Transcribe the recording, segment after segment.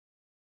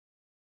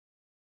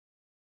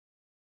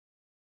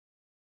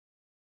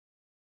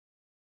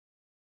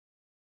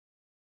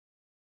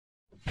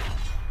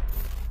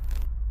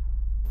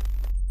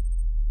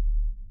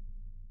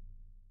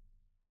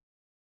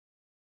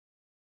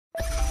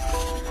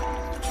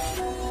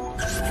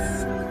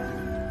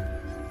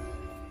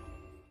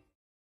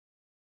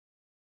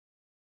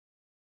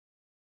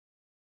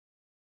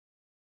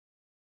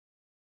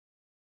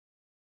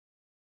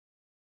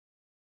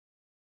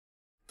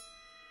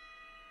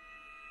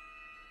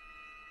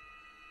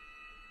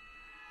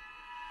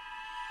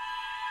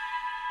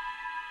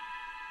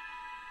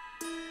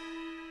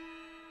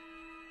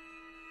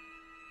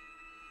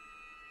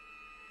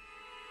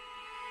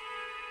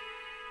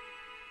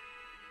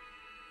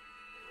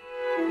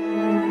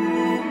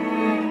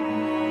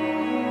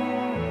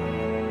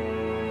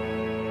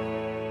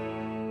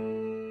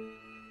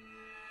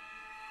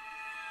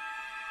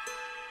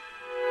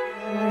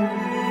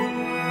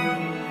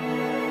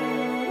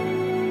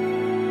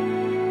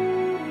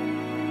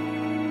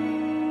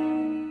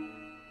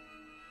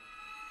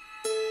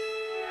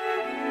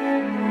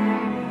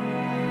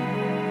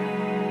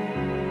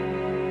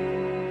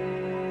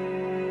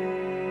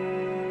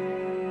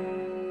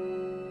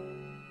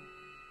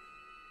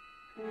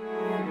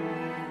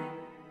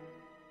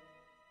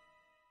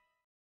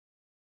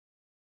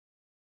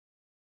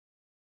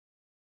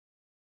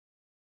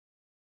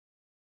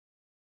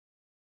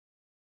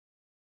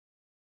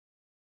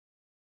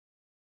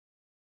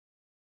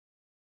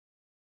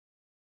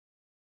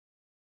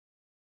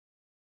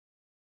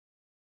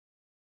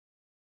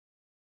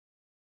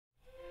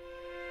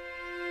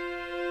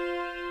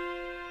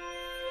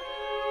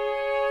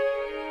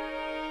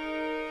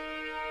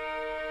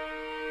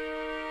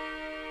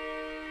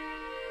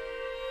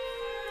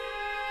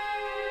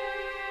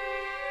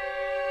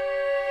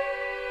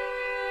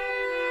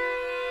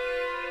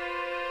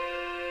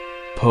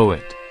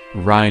poet,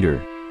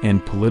 writer,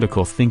 and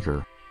political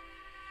thinker.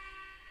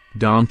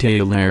 Dante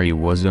Alighieri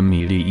was a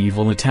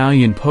medieval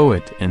Italian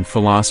poet and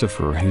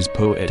philosopher whose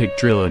poetic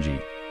trilogy,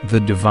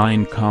 The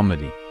Divine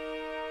Comedy,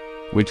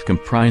 which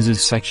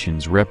comprises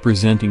sections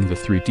representing the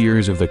three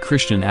tiers of the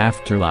Christian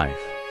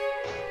afterlife,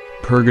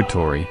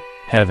 purgatory,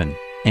 heaven,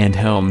 and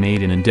hell,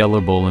 made an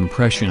indelible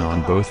impression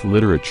on both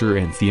literature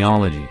and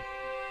theology.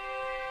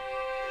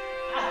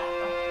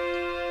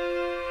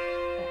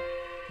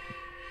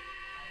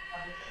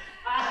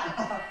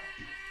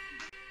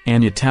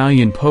 An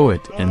Italian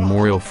poet and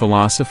moral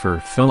philosopher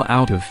fell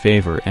out of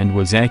favor and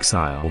was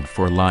exiled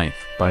for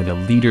life by the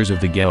leaders of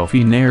the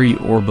Guelfi Neri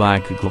or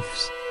Black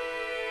Guelphs,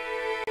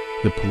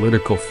 the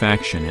political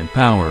faction in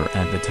power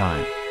at the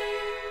time.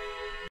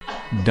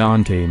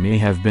 Dante may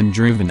have been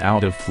driven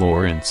out of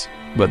Florence,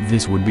 but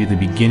this would be the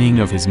beginning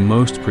of his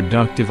most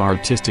productive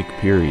artistic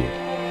period.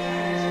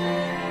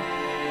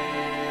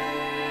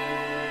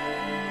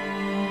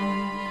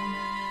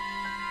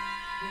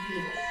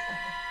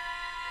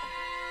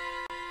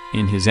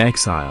 In his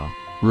exile,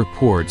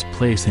 reports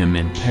place him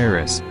in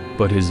Paris,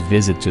 but his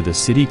visit to the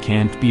city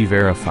can't be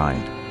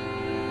verified.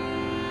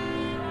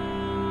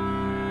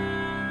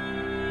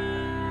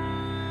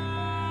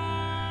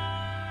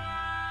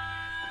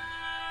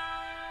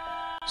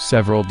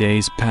 Several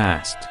days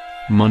passed,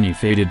 money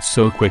faded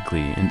so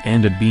quickly and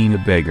ended being a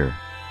beggar.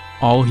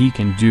 All he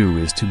can do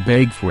is to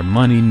beg for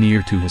money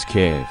near to his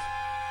cave.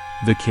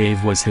 The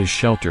cave was his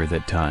shelter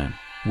that time,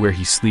 where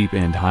he sleep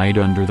and hide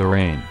under the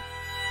rain.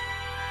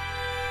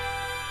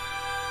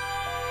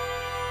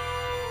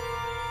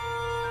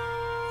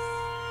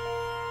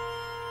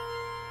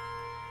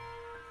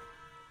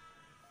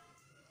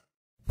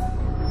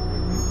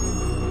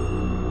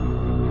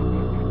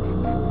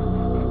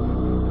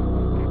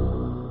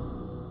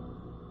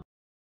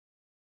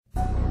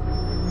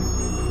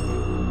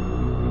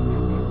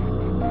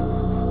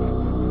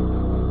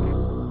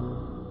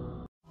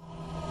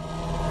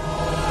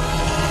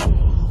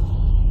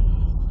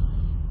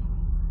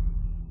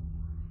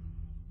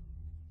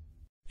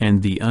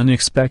 And the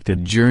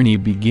unexpected journey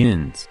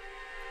begins.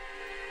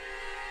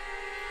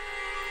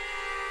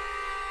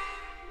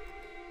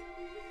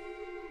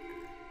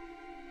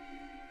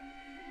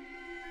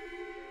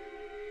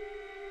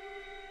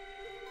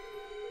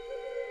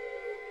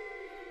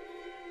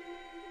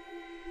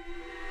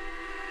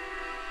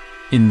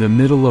 In the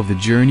middle of the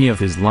journey of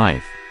his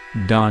life,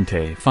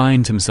 Dante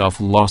finds himself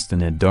lost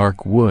in a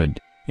dark wood,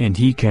 and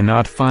he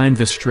cannot find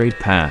the straight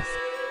path.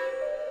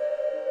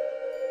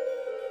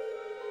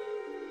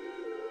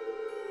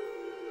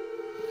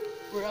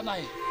 Where am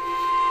I?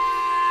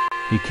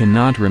 He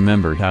cannot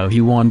remember how he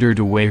wandered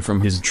away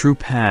from his true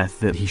path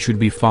that he should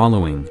be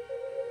following.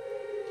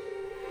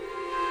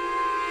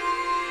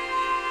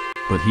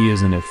 But he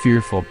is in a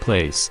fearful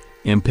place,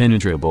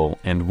 impenetrable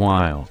and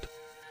wild.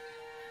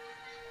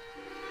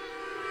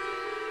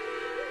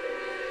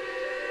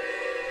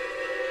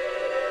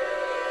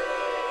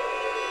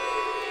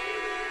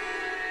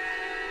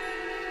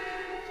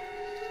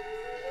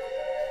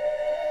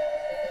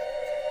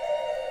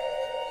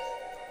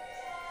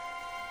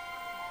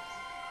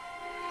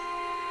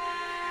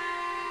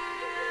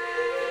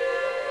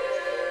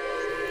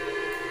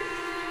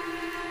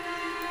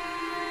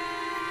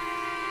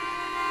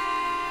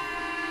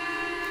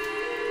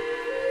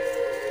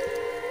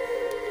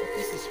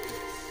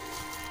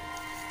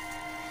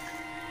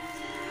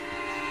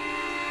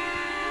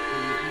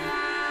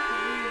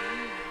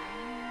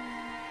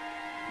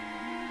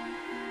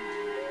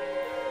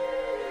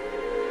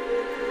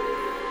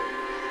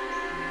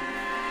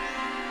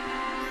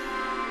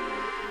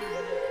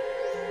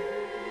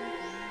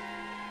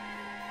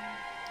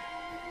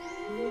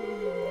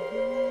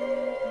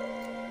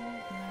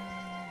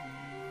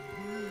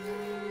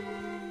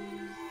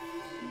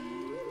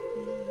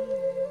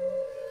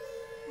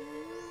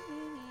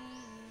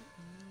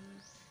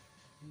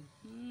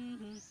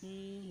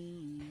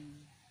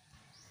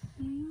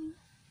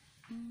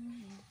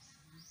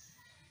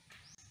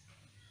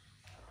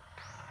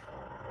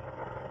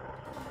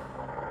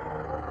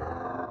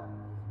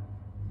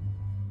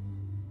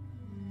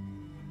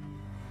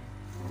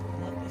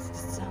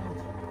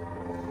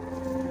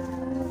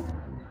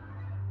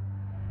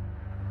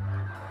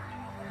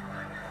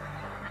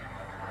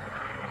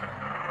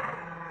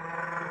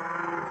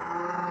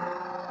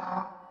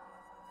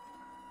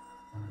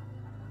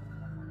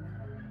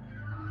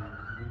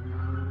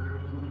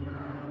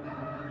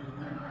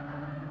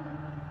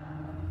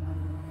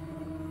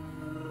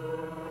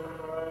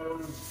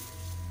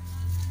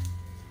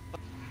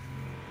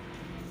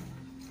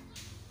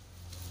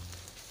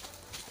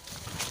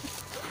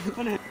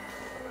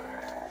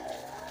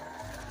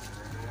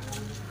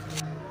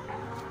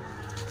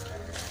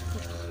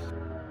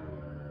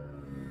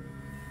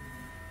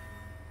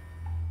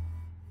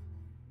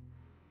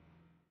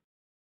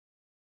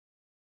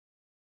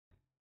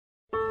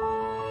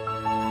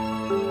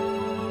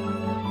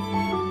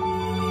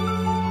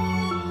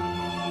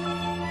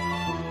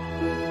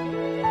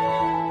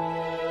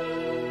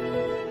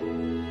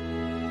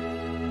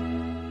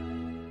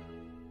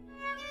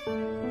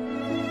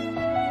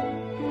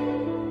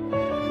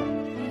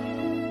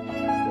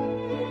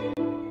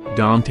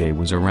 Dante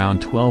was around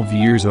 12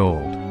 years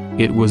old,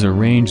 it was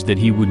arranged that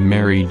he would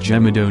marry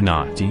Gemma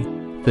Donati,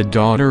 the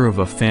daughter of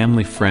a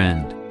family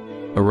friend.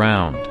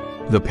 Around,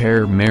 the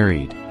pair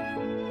married.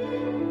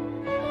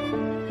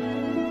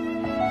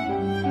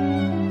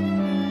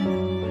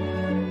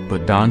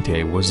 But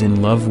Dante was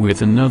in love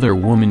with another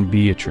woman,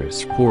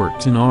 Beatrice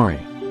Portinari,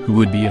 who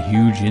would be a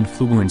huge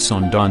influence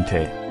on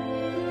Dante.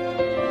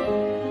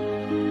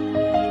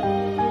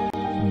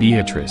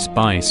 Beatrice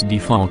Bice di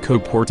Falco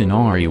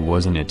Portinari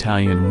was an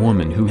Italian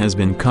woman who has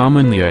been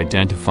commonly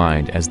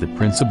identified as the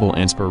principal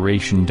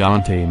inspiration.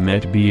 Dante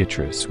met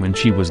Beatrice when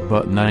she was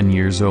but 9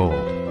 years old,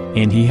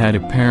 and he had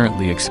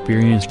apparently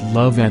experienced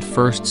love at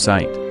first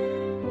sight.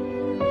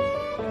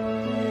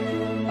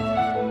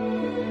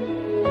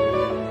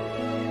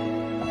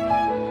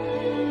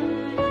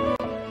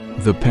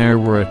 The pair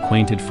were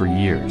acquainted for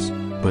years,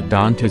 but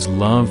Dante's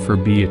love for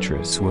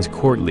Beatrice was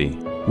courtly,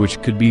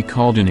 which could be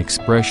called an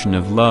expression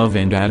of love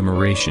and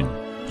admiration,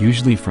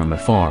 usually from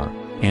afar,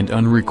 and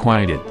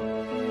unrequited.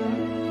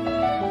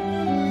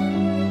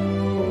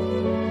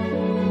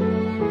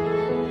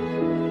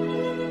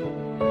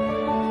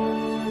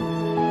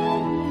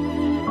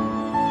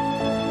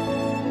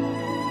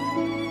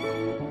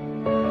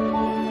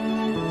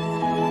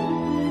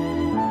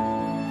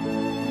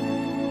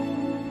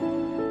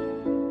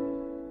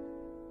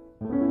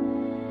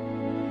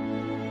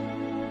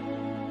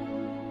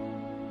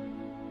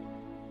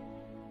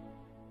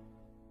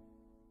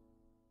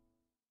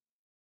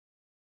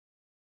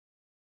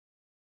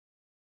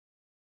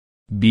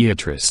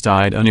 Beatrice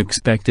died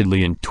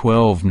unexpectedly in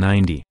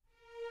 1290.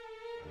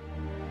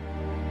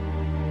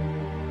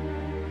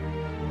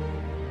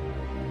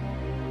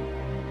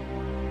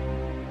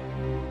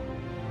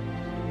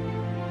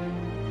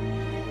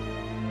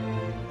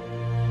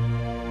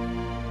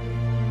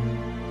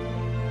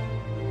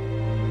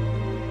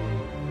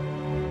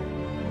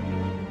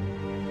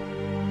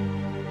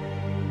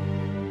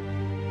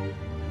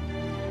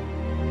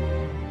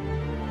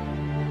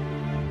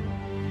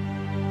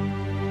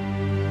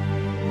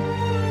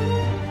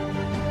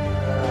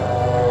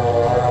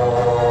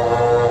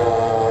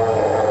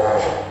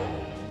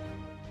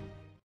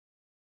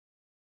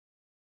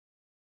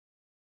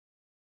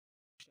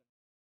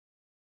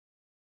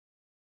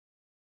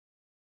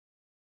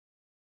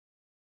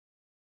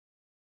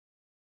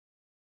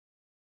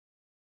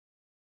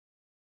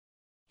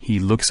 He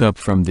looks up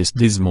from this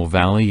dismal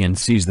valley and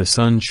sees the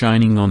sun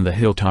shining on the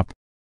hilltop.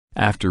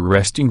 After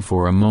resting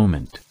for a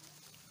moment,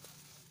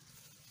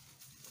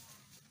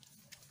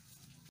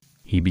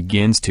 he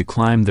begins to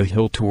climb the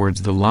hill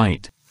towards the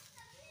light.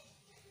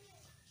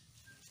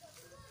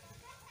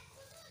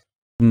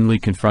 Suddenly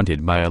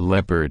confronted by a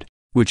leopard,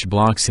 which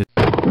blocks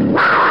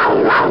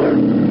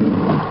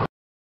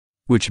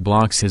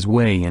his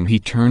way, and he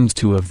turns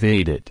to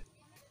evade it.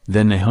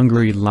 Then a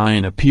hungry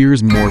lion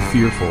appears, more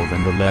fearful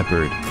than the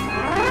leopard.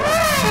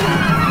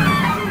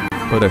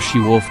 But a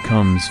she-wolf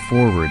comes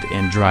forward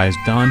and drives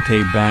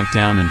Dante back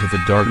down into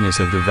the darkness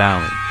of the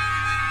valley.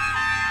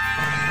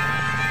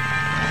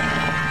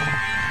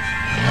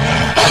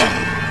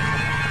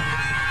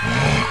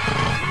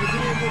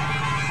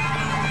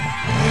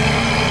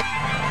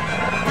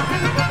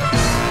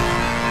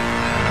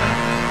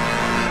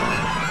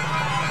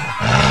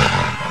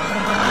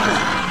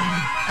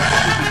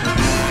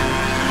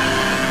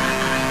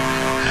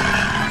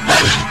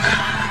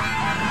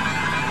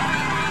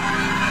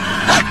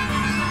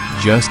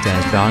 Just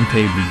as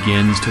Dante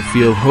begins to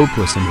feel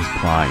hopeless in his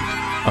plight,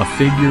 a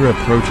figure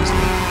approaches him.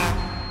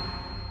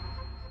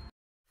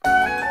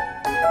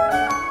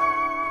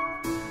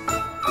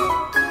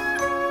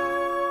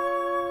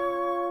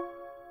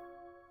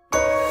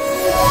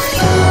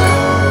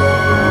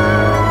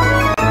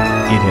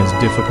 It has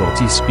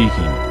difficulty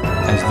speaking,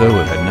 as though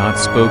it had not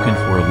spoken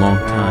for a long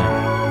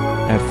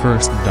time. At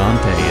first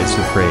Dante is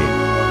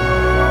afraid.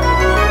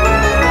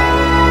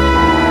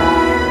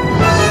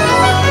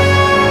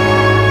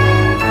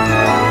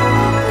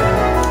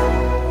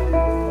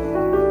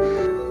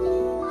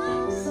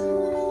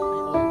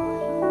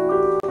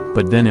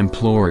 But then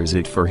implores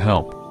it for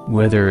help,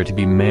 whether it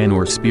be man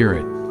or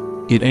spirit.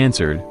 It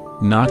answered,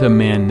 "Not a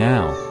man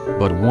now,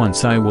 but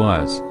once I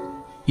was."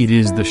 It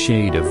is the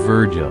shade of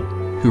Virgil,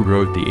 who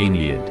wrote the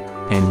Aeneid,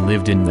 and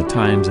lived in the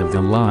times of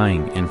the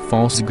lying and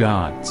false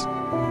gods.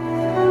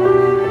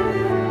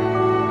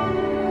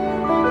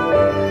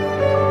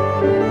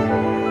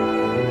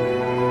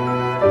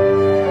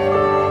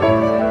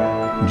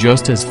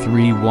 Just as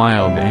 3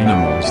 wild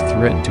animals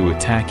threaten to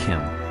attack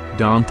him,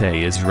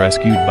 Dante is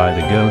rescued by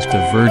the ghost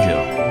of Virgil,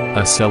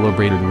 a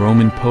celebrated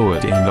Roman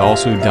poet and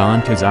also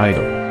Dante's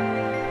idol.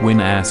 When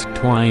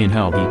asked why in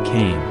hell he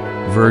came,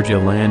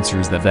 Virgil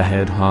answers that the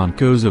head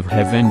honchos of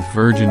heaven,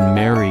 Virgin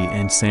Mary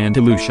and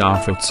Santa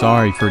Lucia, felt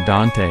sorry for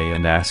Dante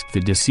and asked the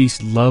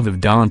deceased love of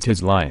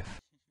Dante's life,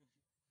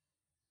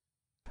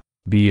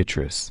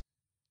 Beatrice,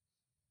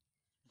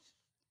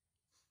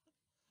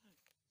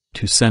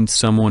 to send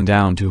someone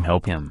down to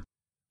help him.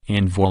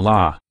 And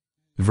voila!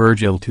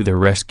 Virgil to the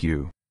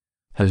rescue.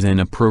 Has an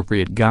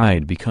appropriate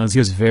guide because he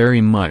is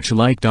very much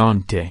like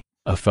Dante.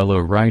 a fellow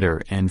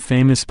writer and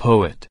famous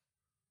poet.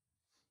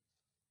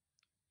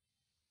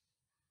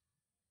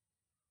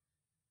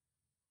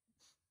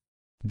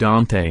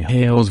 Dante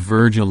hails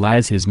Virgil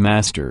as his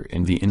master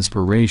and the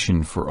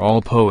inspiration for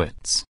all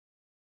poets.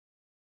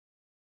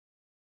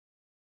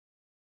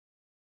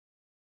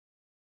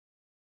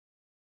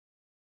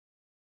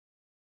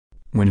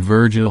 When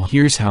Virgil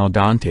hears how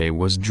Dante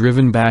was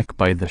driven back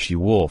by the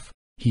she-wolf,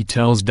 he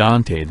tells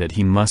Dante that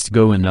he must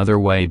go another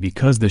way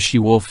because the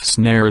she-wolf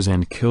snares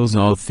and kills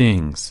all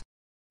things.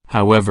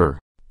 However,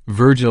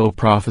 Virgil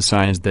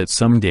prophesies that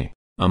someday,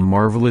 a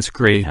marvelous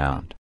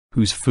greyhound,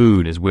 whose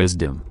food is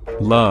wisdom,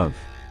 love,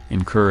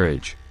 and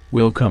courage,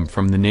 will come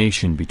from the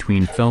nation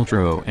between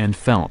Feltro and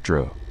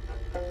Feltro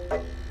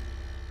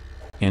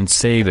and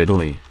save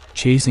Italy,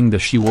 chasing the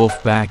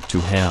she-wolf back to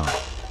hell.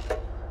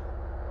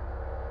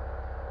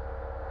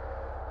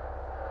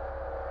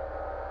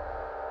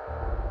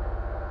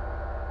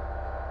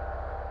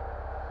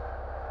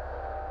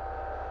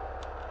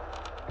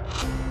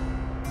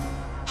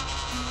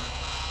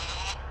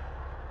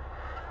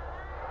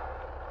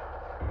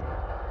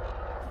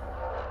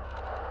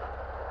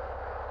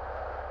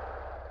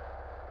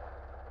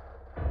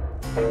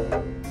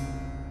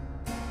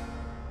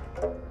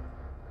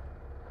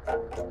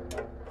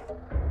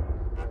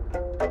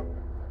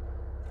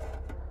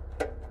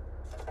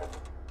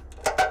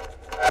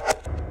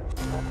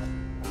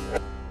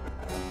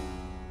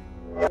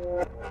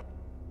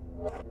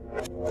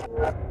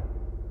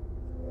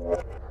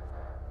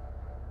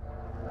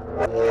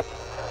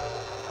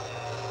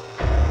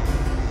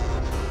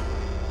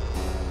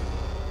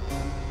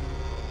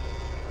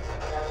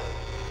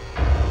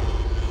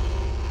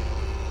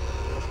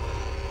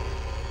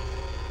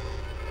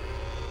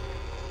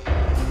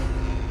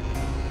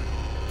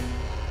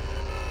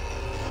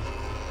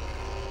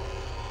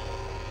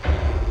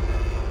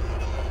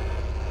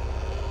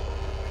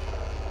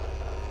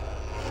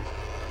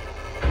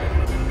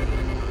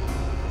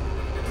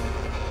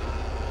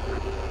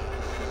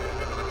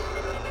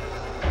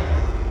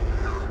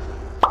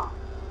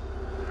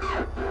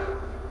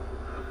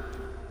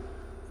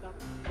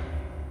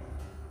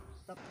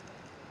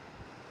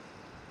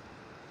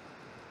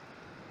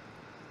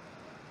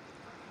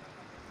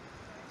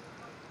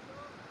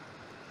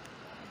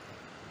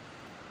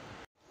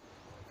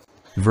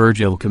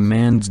 Virgil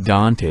commands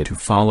Dante to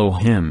follow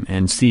him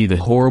and see the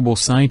horrible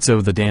sights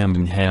of the damned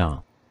in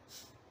hell,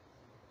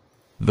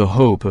 the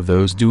hope of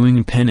those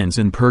doing penance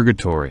in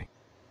purgatory,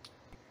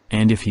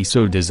 and if he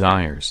so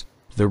desires,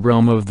 the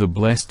realm of the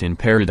blessed in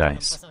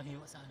paradise.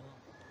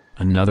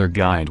 Another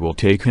guide will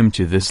take him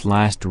to this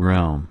last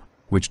realm,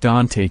 which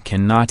Dante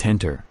cannot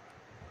enter.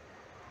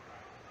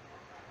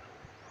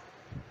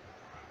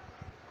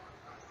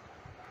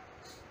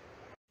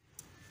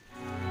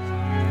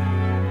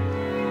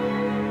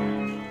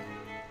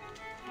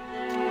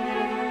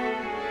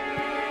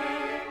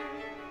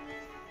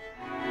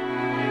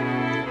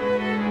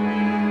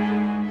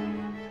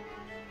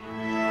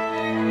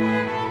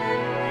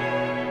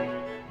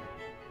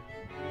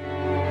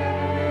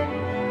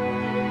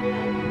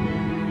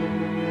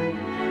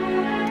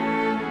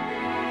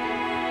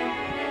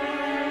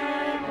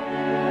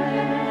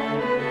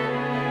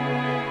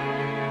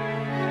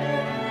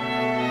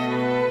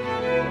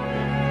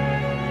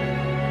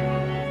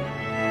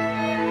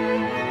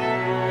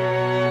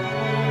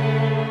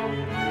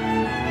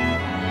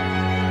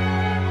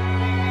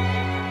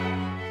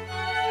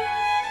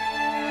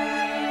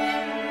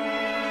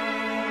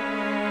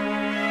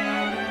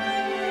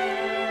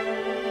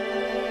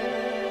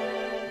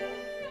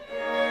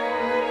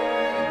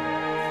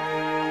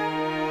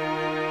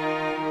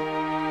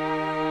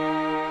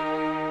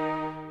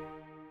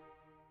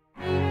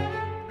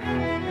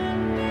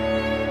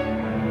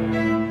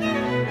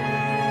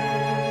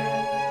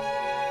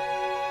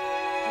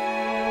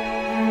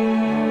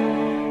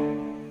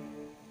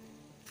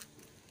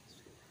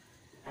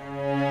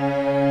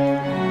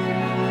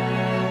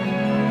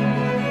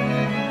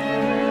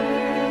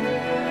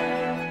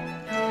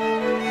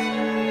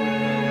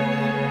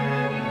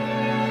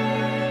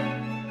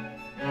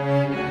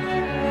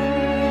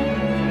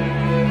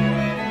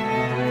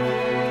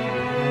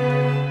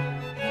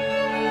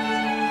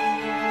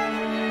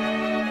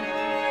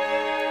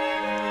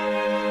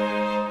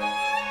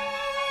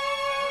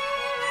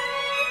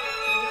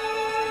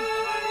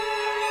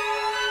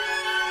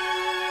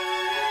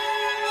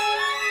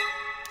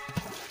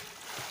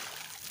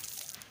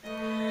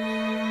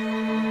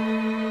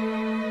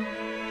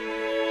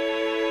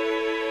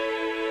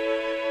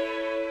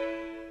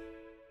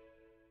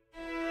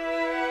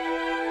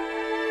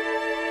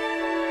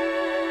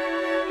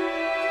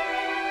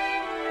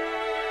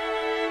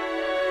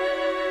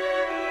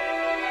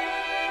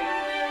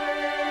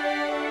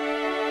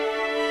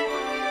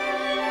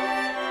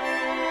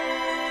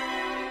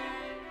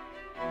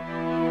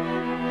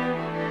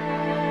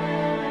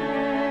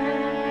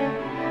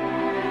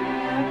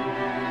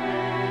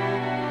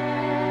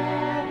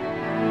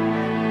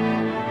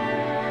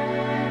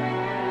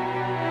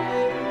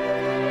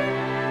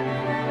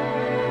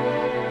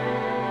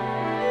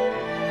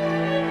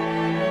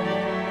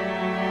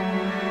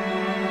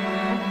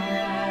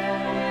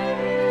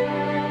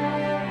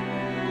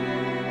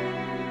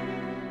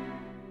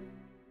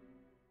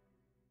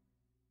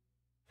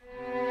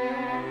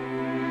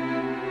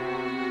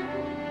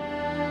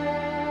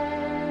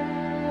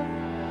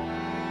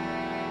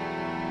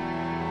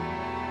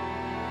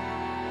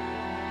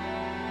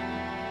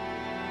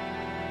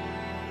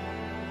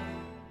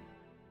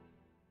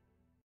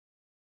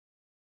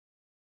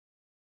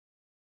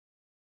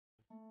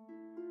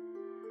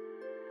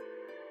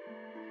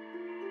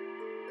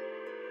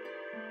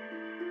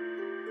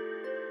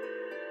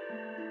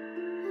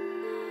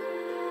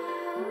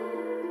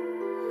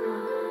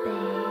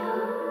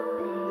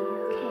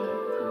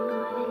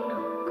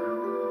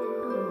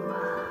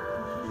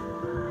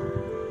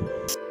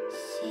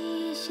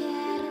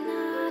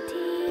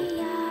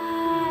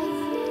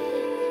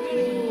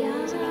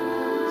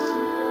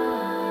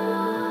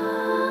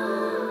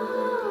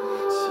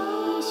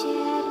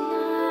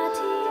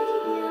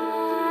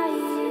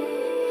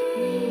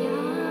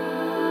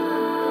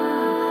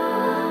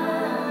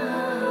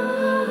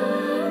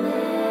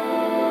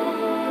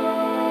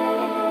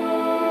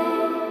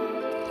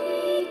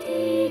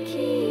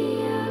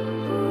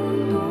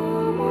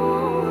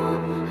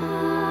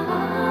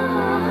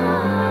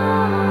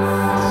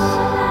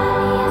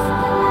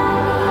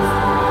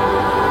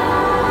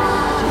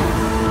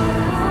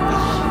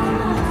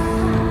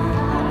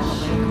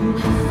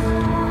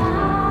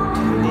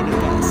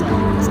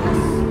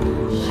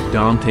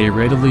 Dante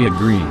readily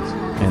agrees,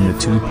 and the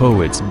two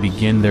poets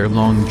begin their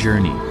long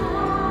journey.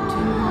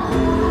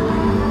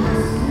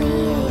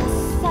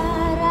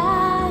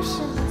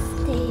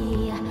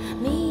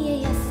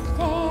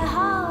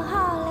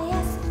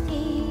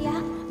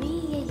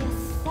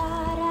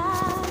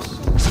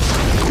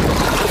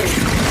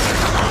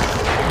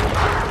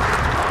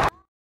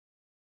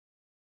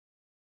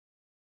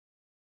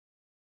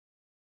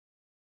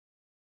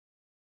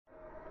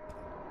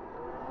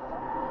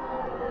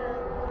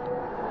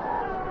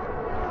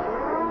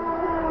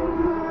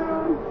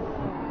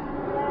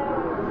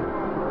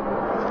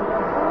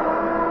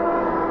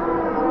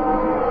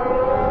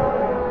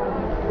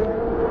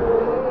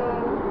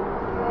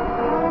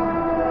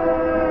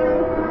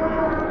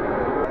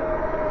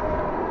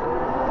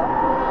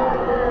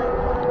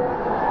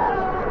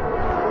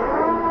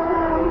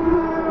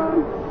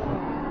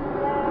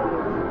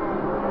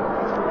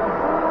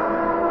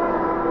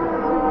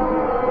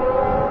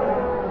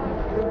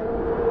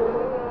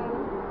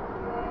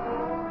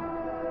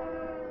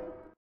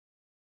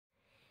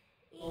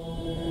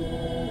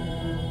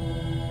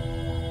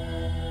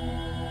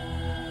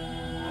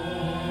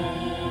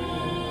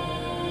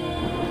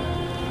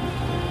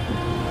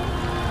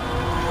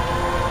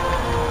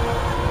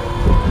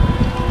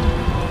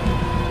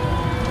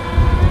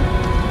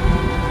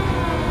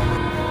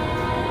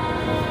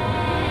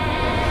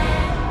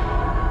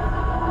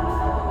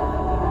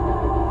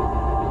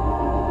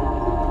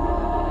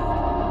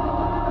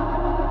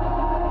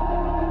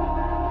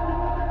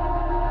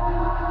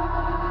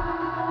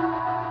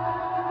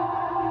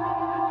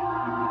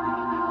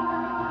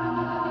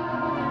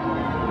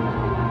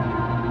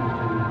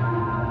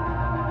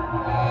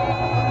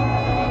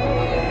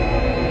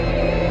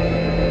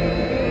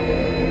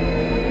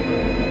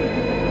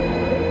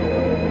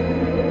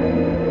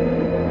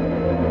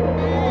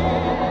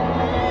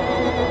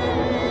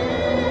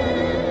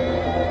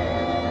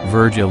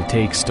 Virgil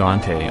takes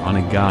Dante on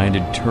a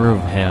guided tour of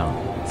hell,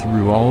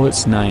 through all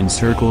its 9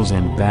 circles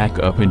and back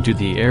up into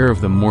the air of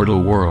the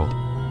mortal world.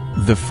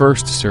 The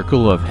first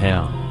circle of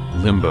hell,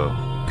 Limbo,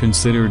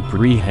 considered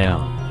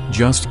pre-hell,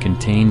 just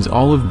contains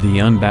all of the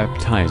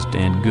unbaptized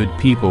and good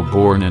people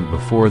born and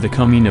before the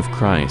coming of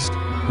Christ,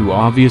 who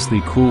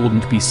obviously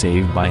couldn't be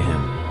saved by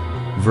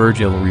him.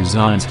 Virgil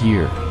resides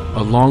here,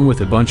 along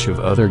with a bunch of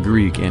other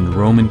Greek and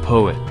Roman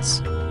poets.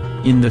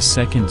 In the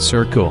second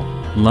circle,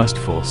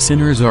 lustful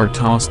sinners are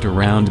tossed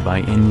around by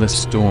endless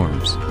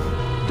storms.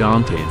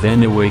 Dante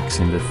then awakes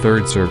in the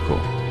third circle,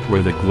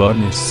 where the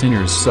gluttonous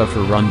sinners suffer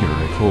under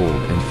a cold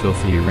and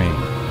filthy rain.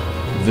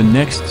 The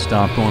next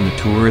stop on the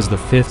tour is the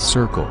fifth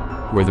circle,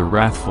 where the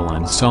wrathful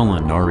and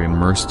sullen are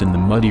immersed in the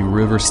muddy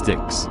river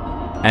Styx.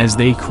 As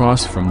they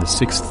cross from the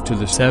sixth to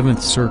the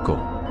seventh circle,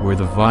 where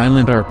the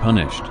violent are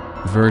punished,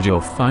 Virgil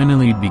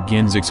finally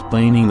begins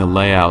explaining the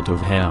layout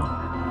of hell.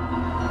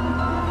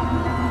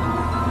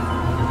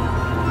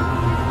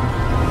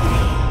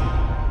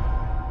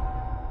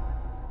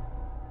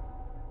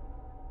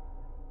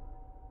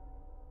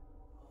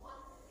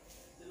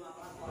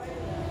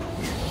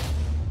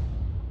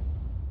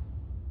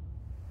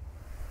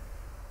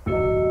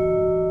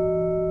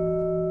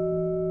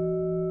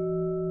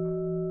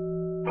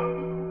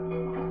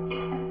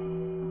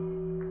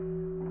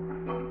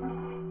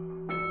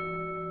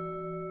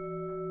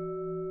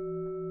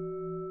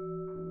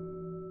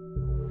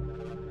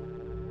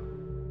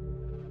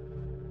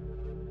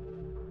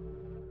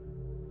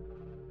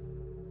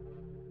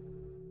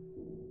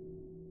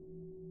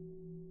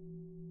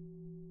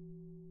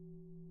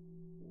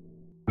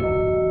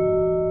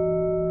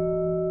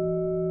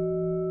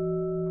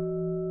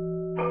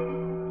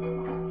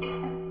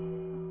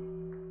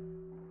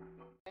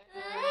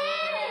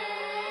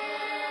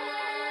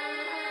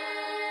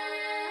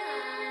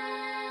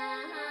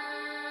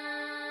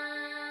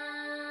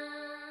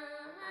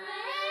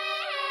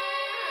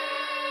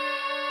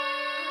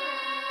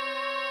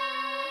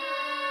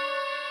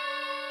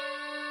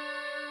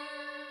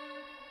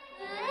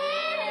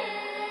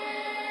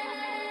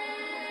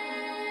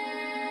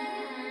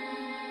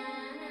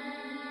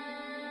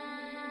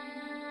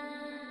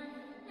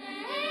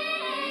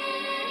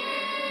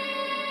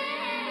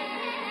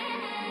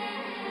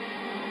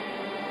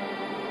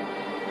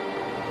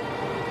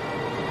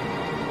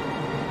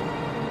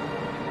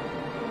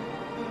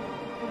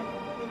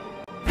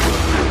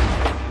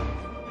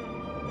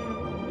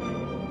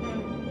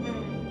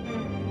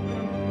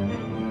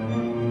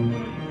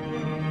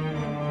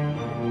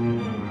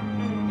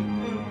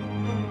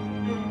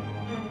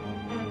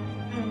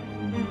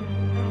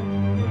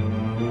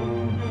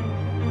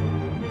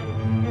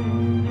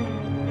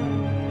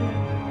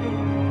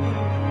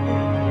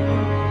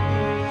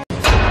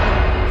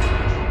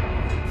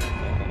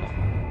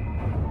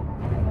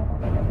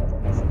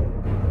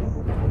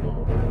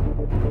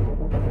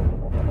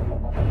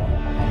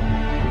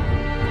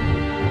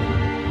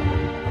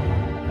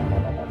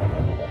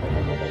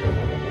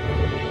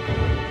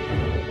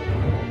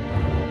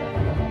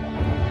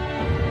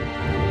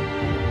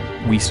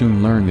 We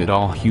soon learn that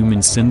all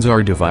human sins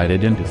are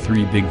divided into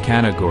 3 big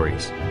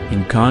categories: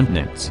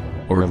 incontinence,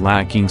 or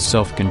lacking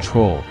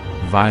self-control,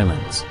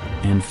 violence,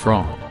 and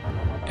fraud.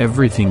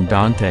 Everything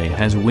Dante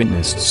has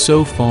witnessed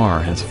so far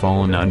has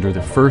fallen under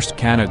the first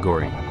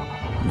category.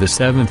 The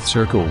seventh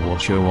circle will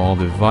show all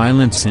the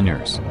violent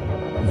sinners.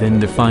 Then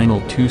the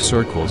final two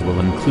circles will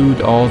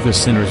include all the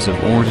sinners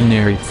of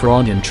ordinary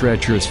fraud and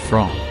treacherous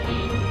fraud.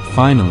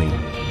 Finally,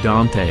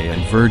 Dante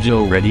and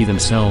Virgil ready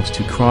themselves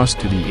to cross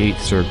to the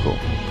eighth circle.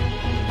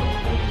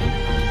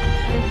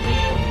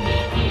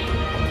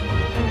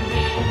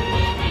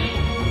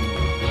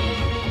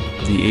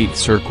 The eighth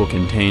circle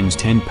contains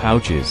 10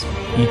 pouches,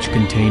 each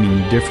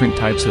containing different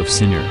types of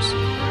sinners.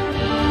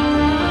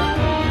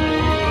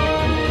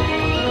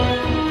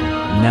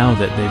 Now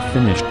that they've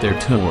finished their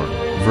tour,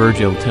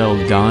 Virgil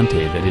tells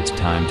Dante that it's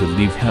time to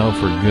leave hell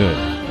for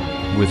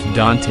good. With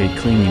Dante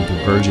clinging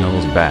to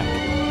Virgil's back,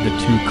 the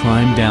two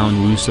climb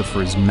down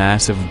Lucifer's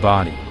massive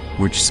body,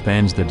 which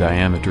spans the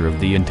diameter of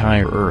the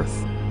entire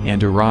Earth,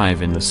 and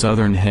arrive in the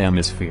southern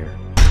hemisphere.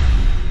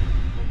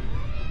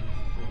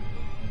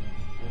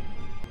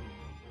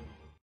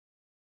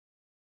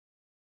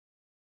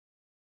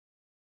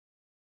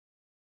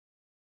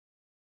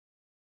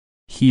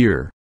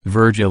 Here,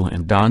 Virgil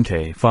and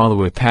Dante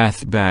follow a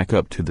path back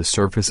up to the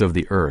surface of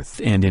the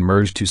earth and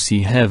emerge to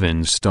see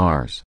heaven's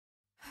stars.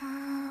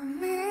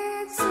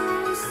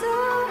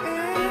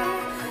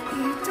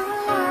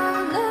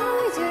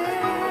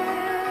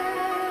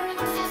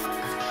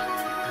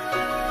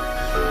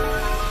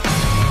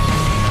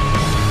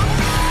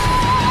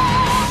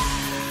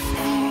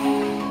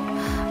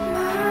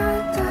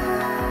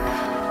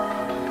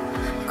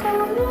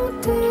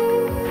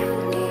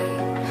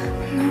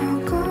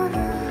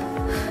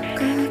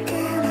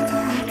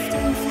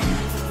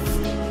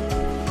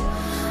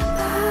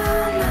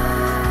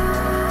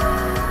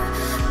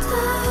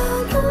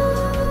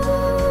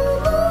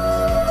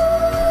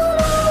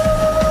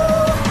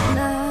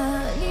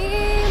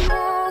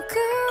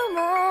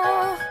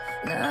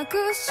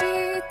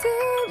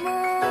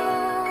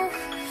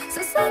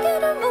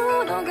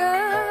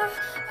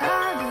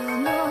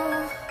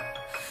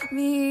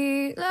 Me